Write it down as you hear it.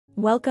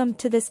Welcome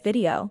to this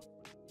video.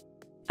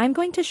 I'm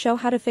going to show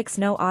how to fix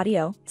no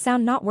audio,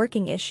 sound not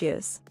working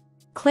issues.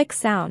 Click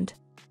Sound.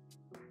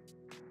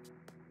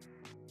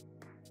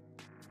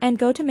 And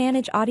go to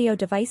Manage Audio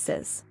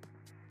Devices.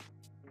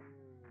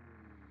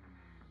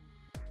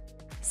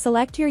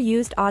 Select your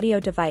used audio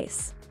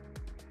device.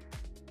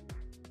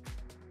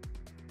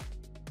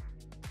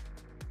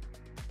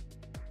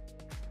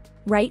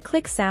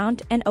 Right-click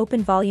Sound and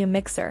open Volume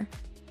Mixer.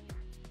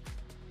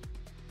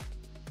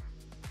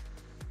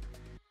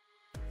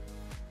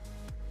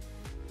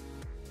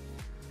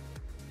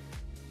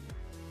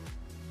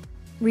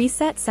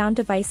 Reset sound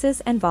devices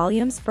and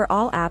volumes for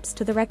all apps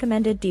to the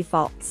recommended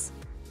defaults.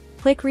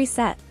 Click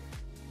Reset.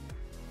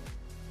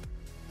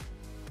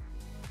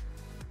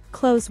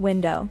 Close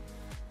window.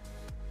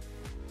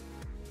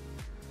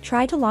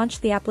 Try to launch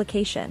the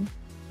application.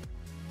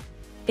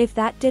 If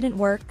that didn't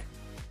work,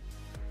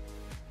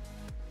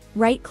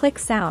 right-click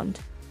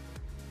Sound.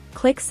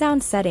 Click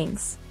Sound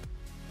Settings.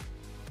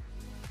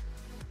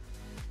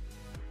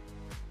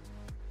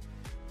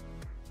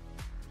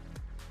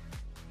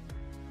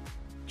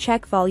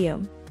 Check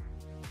volume.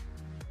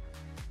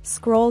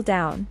 Scroll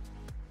down.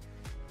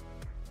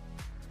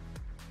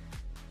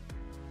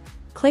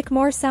 Click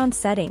More Sound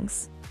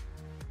Settings.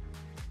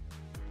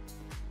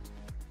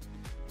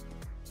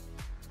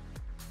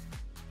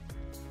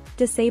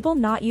 Disable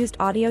not used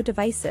audio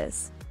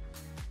devices.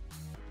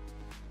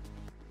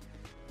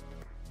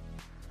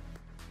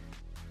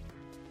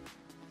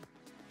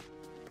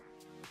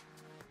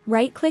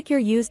 Right-click your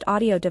used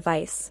audio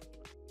device.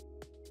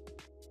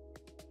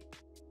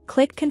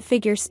 Click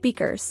Configure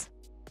Speakers.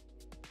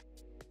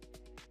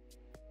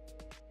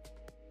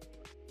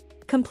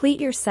 Complete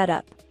your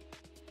setup.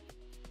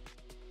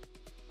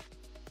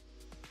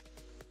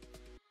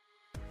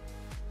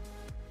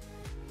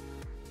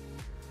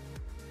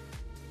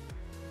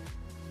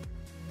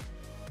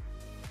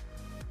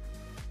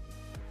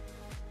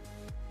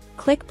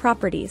 Click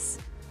Properties.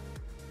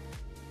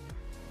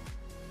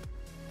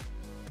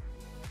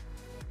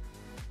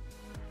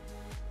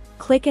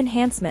 Click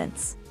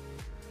Enhancements.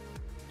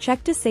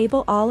 Check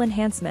Disable all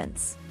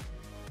enhancements.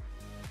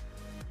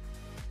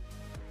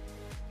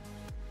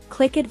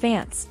 Click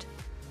Advanced.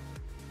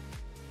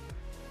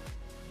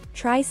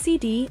 Try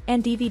CD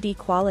and DVD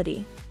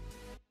quality.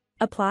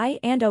 Apply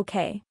and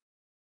OK.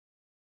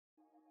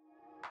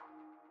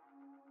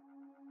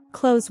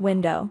 Close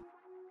window.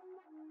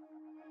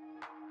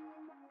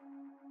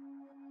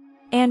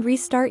 And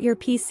restart your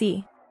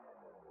PC.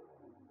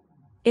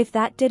 If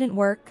that didn't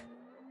work,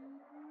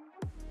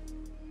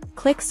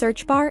 click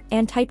Search bar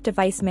and type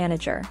Device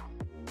Manager.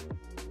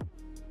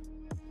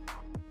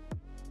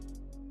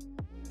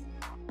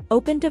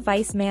 Open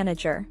Device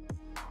Manager.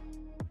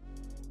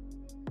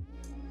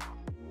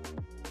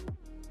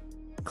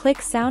 Click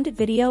Sound,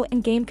 Video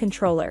and Game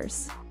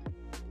Controllers.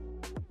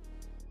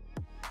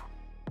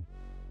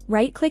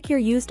 Right-click your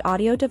used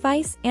audio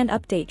device and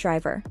update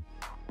driver.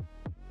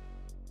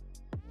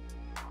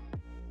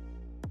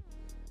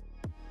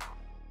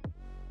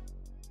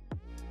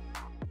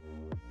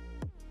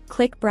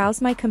 Click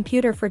Browse My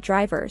Computer for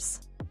drivers.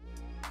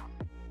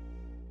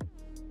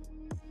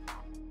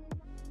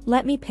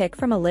 Let me pick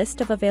from a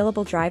list of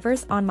available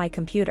drivers on my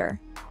computer.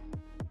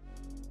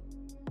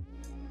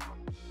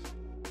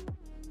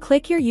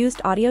 Click your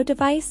used audio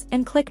device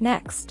and click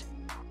Next.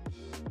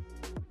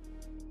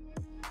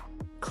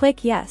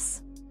 Click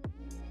Yes.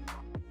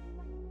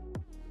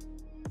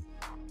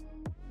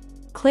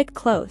 Click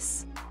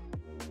Close.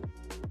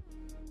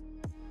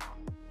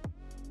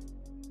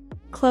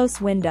 Close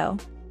window.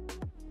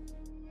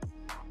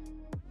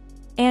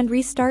 And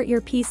restart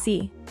your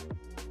PC.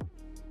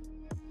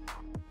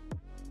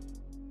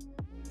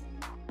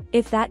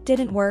 If that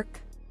didn't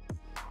work,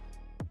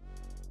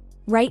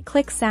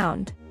 right-click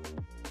Sound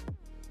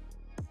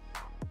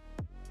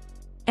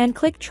and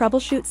click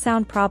Troubleshoot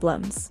Sound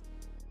Problems.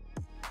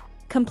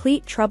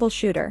 Complete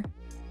Troubleshooter.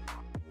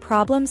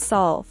 Problem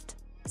solved.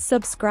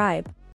 Subscribe.